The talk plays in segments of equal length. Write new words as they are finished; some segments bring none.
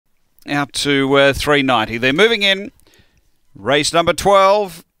out to 390. They're moving in. Race number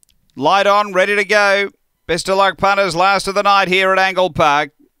 12. Light on, ready to go. Best of luck, punters. Last of the night here at Angle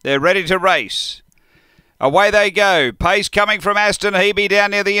Park. They're ready to race. Away they go. Pace coming from Aston Hebe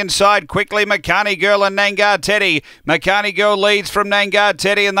down near the inside. Quickly, Makani Girl and Nangar Teddy. Makani Girl leads from Nangar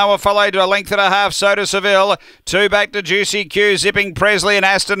Teddy, and they were followed to a length and a half. Soda Seville. 2 back to Juicy Q. Zipping Presley and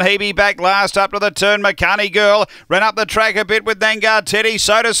Aston Hebe back last up to the turn. Makani Girl ran up the track a bit with Nangar Teddy.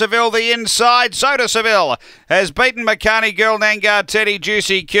 Soda Seville the inside. Soda Seville has beaten Makani Girl, Nangar Teddy,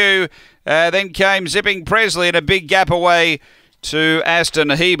 Juicy Q. Then came Zipping Presley and a big gap away to Aston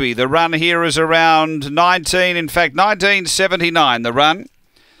Hebe. The run here is around 1979, the run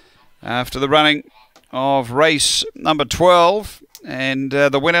after the running of race number 12, and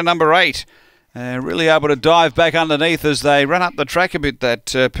the winner number 8 really able to dive back underneath as they run up the track a bit,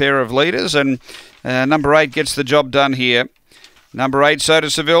 that pair of leaders, and number 8 gets the job done here. Number 8, Soda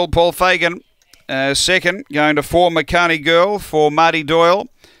Seville, Paul Fagan, second, going to 4, Makani Girl for Marty Doyle,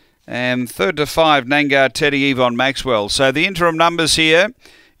 and 3rd to 5, Nangar Teddy, Yvonne Maxwell. So the interim numbers here,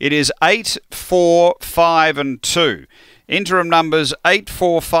 it is 8, 4, 5 and 2. Interim numbers 8,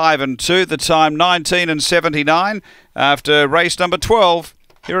 4, 5 and 2. The time 19 and 79 after race number 12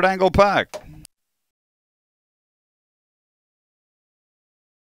 here at Angle Park.